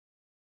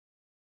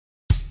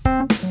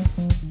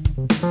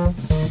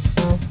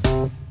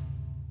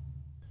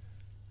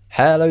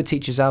Hello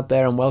teachers out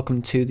there, and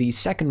welcome to the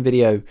second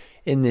video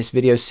in this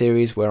video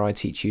series where I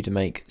teach you to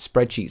make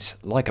spreadsheets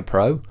like a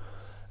pro.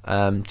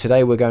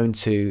 Today we're going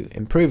to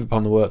improve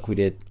upon the work we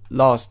did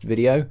last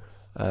video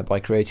by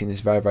creating this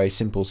very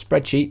simple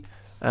spreadsheet,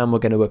 and we're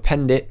going to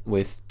append it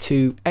with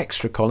two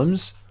extra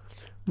columns,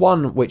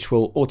 one which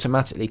will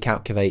automatically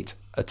calculate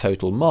a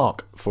total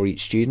mark for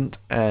each student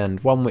and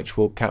one which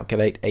will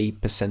calculate a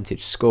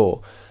percentage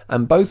score.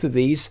 And both of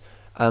these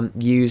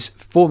use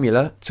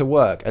formula to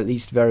work, at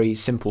least very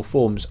simple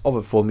forms of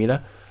a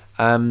formula.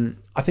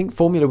 I think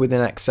formula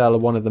within Excel are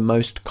one of the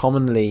most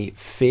commonly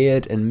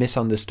feared and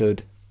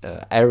misunderstood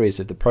areas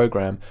of the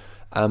program,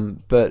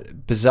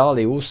 but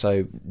bizarrely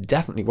also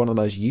definitely one of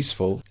the most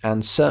useful,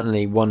 and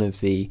certainly one of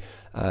the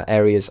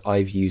areas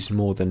I've used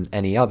more than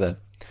any other.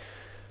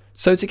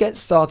 So to get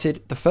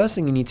started, the first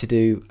thing you need to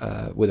do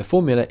with a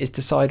formula is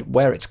decide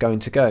where it's going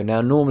to go.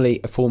 Now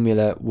normally a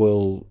formula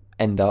will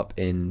end up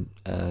in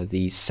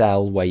the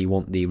cell where you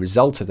want the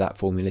result of that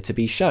formula to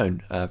be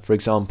shown. For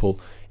example,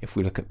 if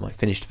we look at my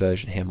finished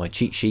version here, my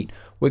cheat sheet,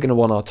 we're going to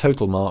want our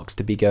total marks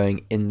to be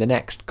going in the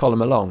next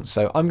column along.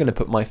 So I'm going to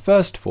put my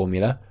first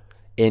formula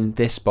in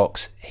this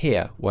box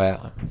here, where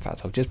in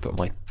fact I'll just put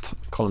my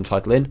column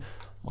title in,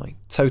 my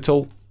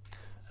total,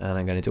 and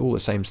I'm going to do all the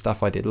same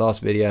stuff I did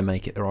last video,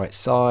 make it the right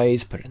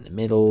size, put it in the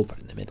middle,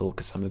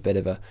 because I'm a bit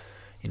of a,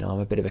 I'm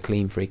a bit of a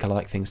clean freak. I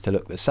like things to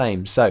look the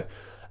same. So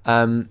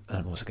I'm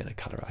also going to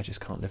colour it. I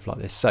just can't live like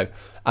this. So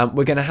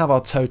we're going to have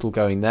our total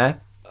going there.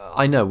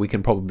 I know we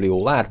can probably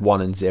all add 1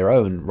 and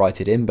 0 and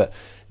write it in, but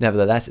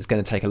nevertheless it's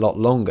going to take a lot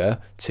longer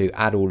to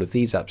add all of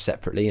these up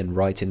separately and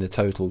write in the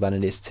total than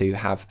it is to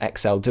have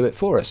Excel do it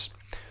for us.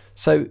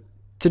 So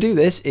to do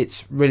this,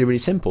 it's really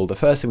simple. The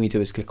first thing we do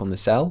is click on the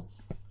cell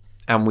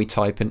and we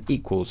type an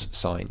equals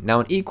sign. Now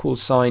an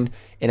equals sign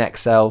in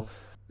Excel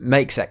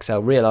makes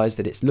Excel realize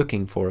that it's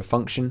looking for a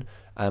function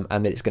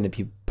and that it's going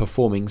to be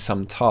performing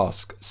some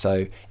task.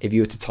 So if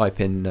you were to type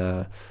in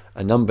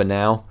a number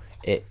now,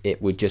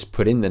 it would just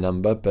put in the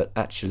number, but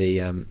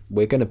actually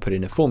we're going to put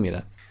in a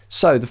formula.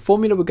 So the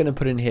formula we're going to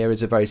put in here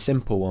is a very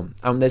simple one,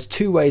 and there's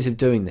two ways of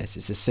doing this.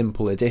 It's a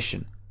simple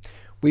addition.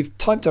 We've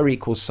typed our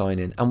equals sign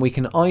in, and we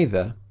can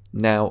either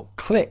now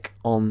click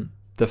on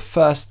the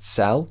first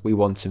cell we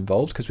want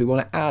involved, because we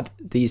want to add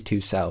these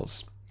two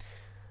cells.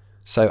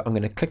 So I'm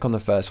going to click on the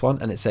first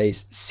one and it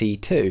says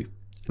C2.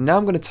 Now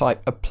I'm going to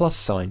type a plus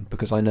sign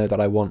because I know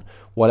that I want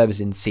whatever's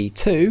in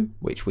C2,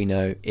 which we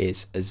know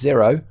is a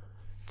 0,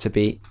 to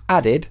be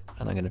added,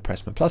 and I'm going to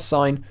press my plus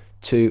sign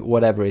to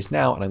whatever is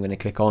now, and I'm going to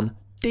click on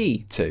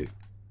D2.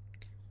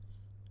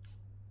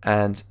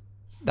 And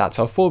that's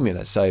our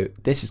formula. So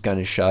this is going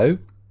to show,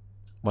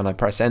 when I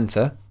press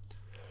enter,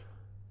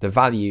 the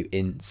value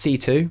in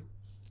C2,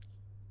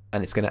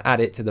 and it's going to add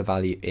it to the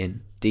value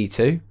in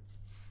D2,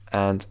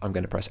 and I'm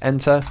going to press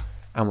enter,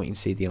 and we can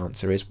see the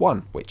answer is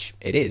 1, which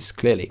it is,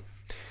 clearly.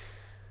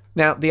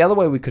 Now, the other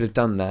way we could have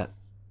done that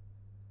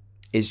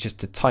is just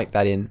to type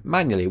that in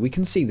manually. We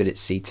can see that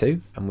it's C2,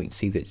 and we can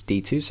see that it's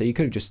D2, so you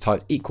could have just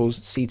typed equals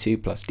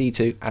C2 plus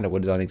D2, and it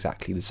would have done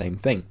exactly the same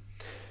thing.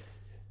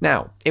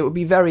 Now, it would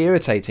be very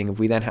irritating if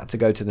we then had to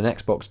go to the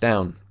next box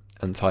down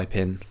and type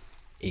in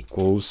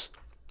equals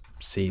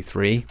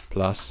C3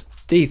 plus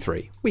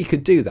D3. We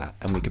could do that,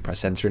 and we could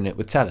press enter and it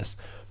would tell us,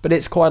 but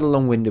it's quite a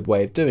long-winded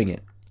way of doing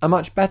it. A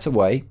much better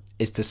way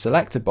is to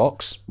select a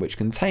box which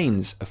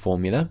contains a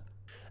formula,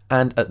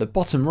 and at the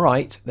bottom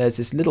right there's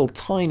this little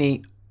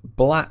tiny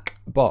black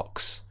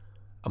box,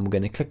 and we're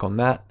going to click on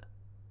that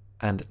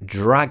and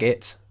drag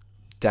it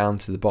down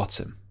to the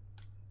bottom.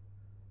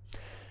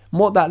 And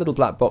what that little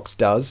black box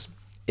does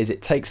is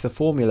it takes the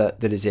formula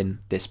that is in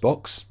this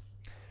box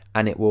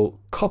and it will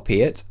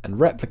copy it and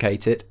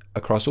replicate it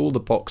across all the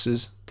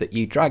boxes that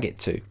you drag it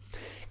to.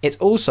 It's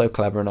also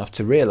clever enough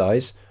to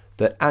realize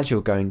that as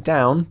you're going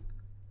down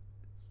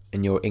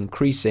and you're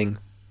increasing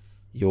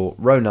your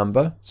row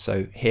number,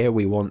 so here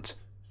we want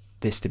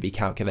this to be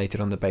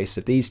calculated on the basis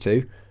of these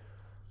two.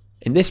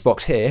 In this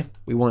box here,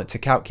 we want it to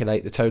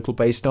calculate the total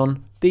based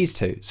on these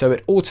two. So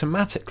it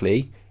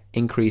automatically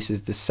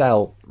increases the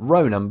cell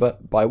row number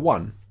by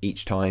 1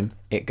 each time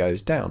it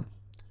goes down.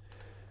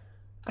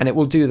 And it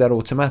will do that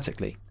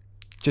automatically.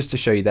 Just to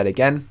show you that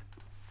again,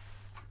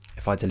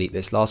 if I delete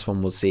this last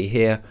one, we'll see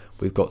here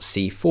we've got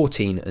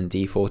C14 and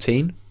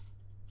D14.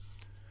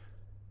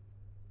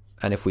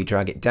 And if we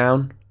drag it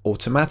down,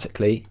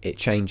 automatically it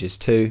changes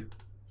to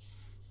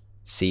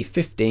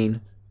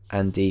C15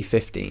 and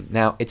D15.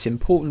 Now, it's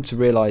important to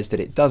realize that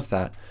it does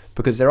that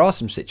because there are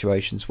some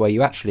situations where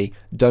you actually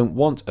don't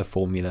want a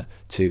formula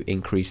to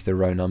increase the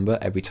row number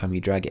every time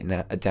you drag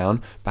it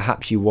down.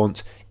 Perhaps you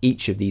want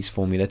each of these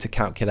formula to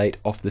calculate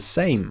off the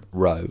same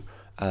row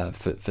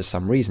for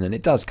some reason, and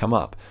it does come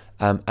up.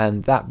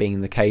 And that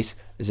being the case,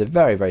 there's a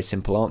very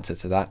simple answer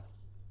to that,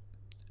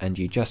 and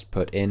you just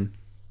put in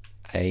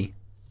a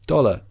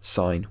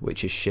 $sign,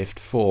 which is Shift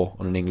 4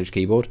 on an English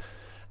keyboard.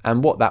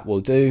 And what that will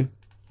do,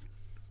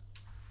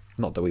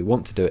 not that we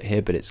want to do it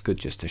here, but it's good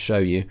just to show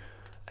you,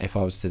 if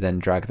I was to then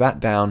drag that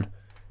down,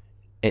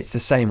 it's the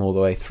same all the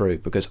way through,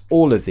 because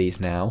all of these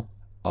now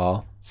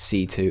are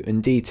C2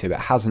 and D2. It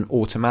hasn't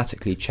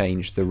automatically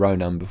changed the row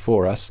number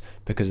for us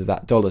because of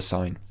that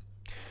 $sign.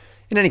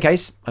 In any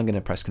case, I'm going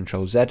to press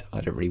Ctrl Z.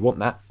 I don't really want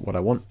that. What I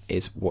want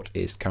is what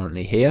is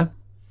currently here.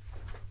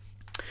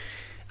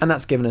 And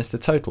that's given us the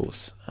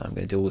totals. I'm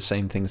going to do all the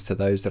same things to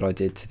those that I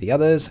did to the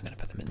others. I'm going to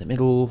put them in the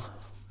middle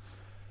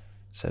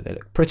so they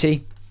look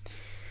pretty.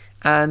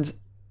 And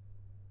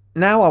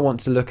now I want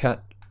to look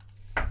at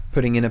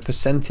putting in a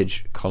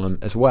percentage column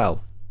as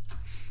well.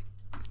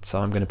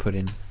 So I'm going to put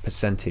in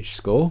percentage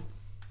score.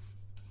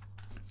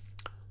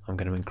 I'm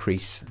going to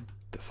increase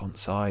the font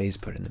size,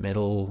 put it in the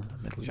middle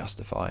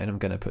justify, and I'm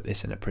going to put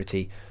this in a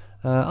pretty,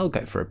 I'll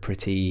go for a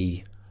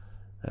pretty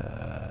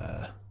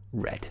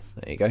red.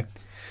 There you go.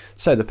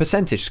 So the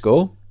percentage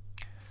score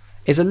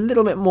is a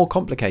little bit more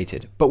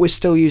complicated, but we're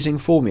still using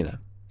Formula.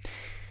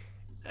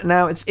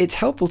 Now it's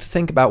helpful to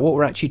think about what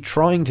we're actually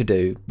trying to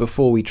do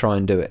before we try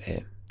and do it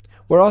here.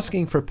 We're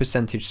asking for a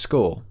percentage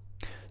score.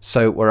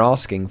 So we're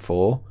asking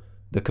for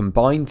the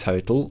combined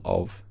total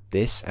of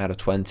this out of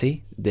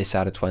 20, this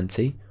out of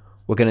 20.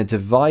 We're going to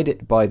divide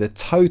it by the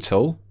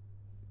total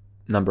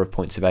number of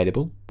points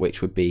available,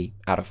 which would be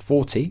out of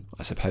 40,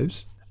 I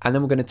suppose. And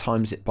then we're going to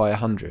times it by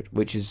 100,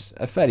 which is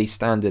a fairly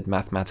standard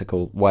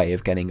mathematical way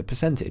of getting a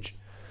percentage.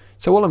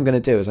 So all I'm going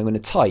to do is I'm going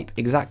to type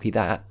exactly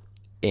that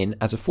in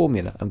as a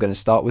formula. I'm going to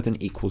start with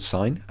an equals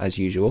sign, as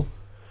usual.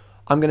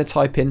 I'm going to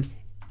type in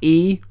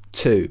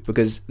E2,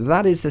 because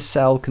that is the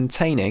cell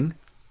containing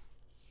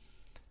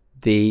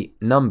the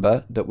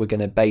number that we're going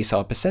to base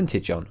our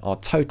percentage on, our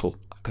total,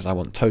 because I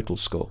want total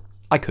score.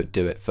 I could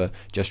do it for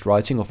just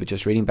writing or for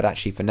just reading, but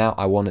actually for now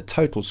I want a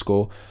total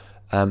score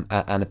and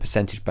a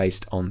percentage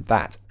based on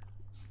that.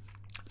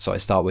 So I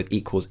start with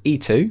equals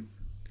E2,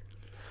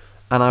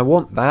 and I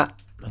want that,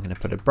 I'm going to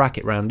put a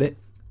bracket around it,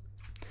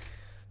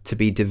 to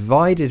be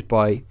divided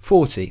by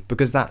 40,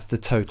 because that's the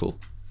total.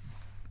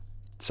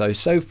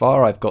 So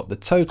far I've got the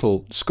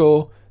total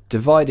score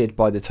divided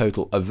by the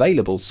total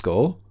available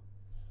score,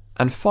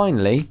 and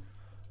finally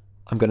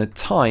I'm going to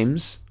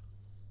times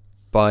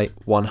by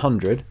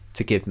 100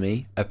 to give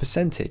me a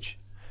percentage.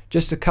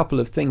 Just a couple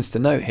of things to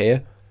note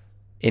here.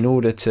 In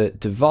order to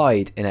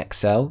divide in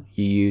Excel,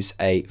 you use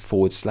a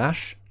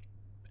 /,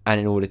 and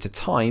in order to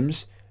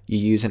times, you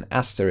use an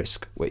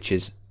asterisk, which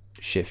is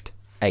Shift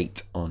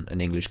 8 on an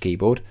English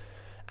keyboard.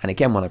 And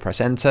again, when I press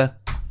enter,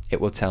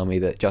 it will tell me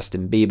that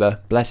Justin Bieber,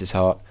 bless his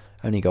heart,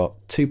 only got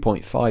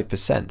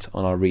 2.5%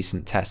 on our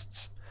recent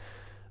tests.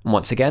 And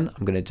once again,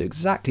 I'm going to do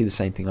exactly the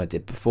same thing I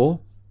did before.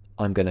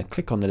 I'm going to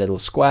click on the little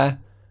square,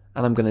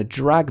 and I'm going to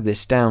drag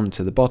this down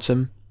to the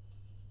bottom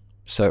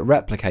so it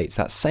replicates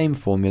that same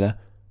formula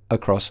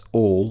across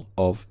all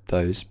of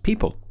those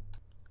people.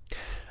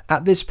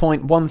 At this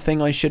point, one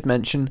thing I should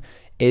mention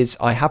is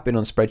I have been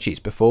on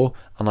spreadsheets before,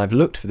 and I've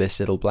looked for this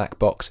little black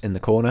box in the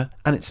corner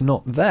and it's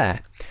not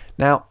there.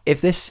 Now,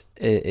 if this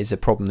is a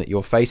problem that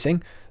you're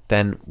facing,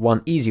 then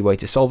one easy way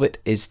to solve it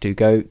is to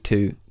go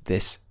to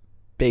this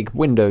big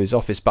Windows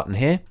Office button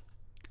here.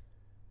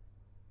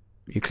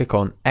 You click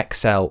on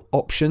Excel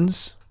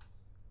Options,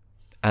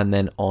 and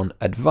then on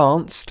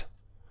Advanced,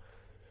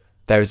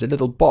 there is a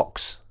little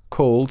box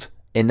called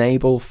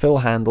Enable Fill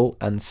Handle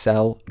and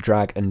Cell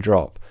Drag and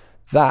Drop.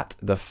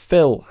 The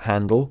fill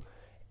handle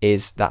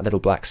is that little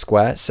black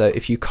square. So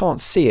if you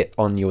can't see it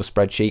on your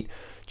spreadsheet,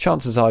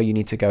 chances are you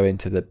need to go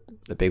into the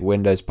big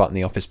Windows button,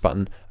 the Office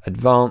button,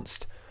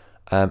 Advanced,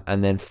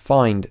 and then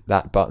find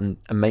that button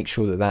and make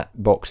sure that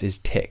that box is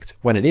ticked.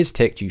 When it is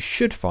ticked, you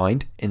should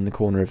find in the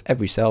corner of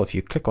every cell, if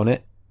you click on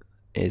it,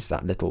 is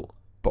that little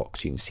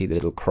box. You can see the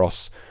little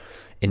cross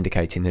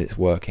indicating that it's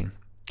working.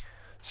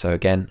 So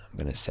again, I'm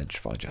going to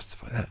centrify,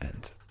 justify that,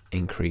 and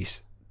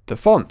increase the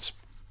font.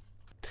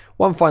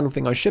 One final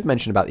thing I should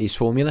mention about these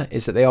formula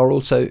is that they are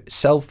also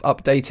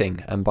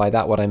self-updating, and by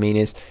that what I mean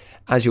is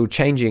as you're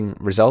changing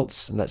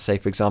results, let's say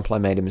for example I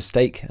made a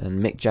mistake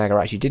and Mick Jagger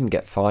actually didn't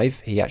get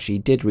 5, he actually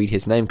did read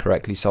his name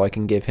correctly, so I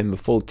can give him a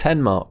full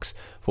 10 marks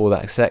for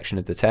that section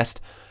of the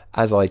test.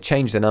 As I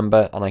change the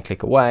number and I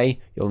click away,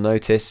 you'll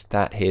notice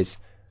that his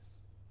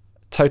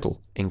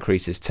total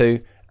increases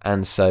too,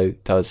 and so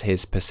does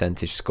his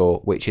percentage score,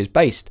 which is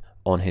based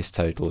on his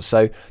total.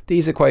 So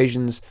these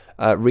equations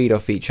read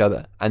off each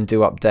other and do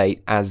update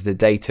as the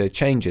data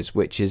changes,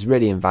 which is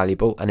really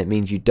invaluable, and it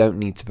means you don't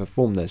need to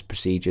perform those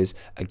procedures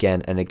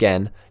again and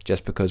again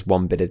just because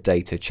one bit of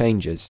data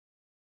changes.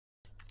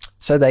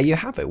 So there you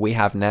have it. We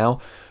have now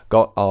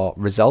got our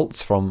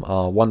results from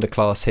our Wonder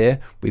class here.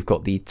 We've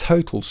got the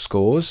total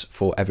scores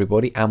for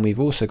everybody, and we've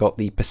also got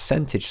the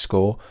percentage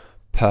score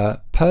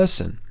per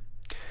person.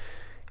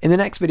 In the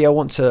next video, I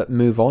want to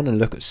move on and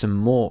look at some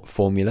more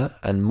formula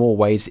and more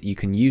ways that you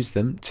can use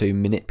them to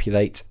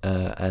manipulate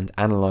and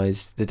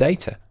analyze the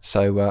data.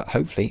 So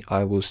hopefully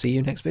I will see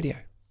you next video.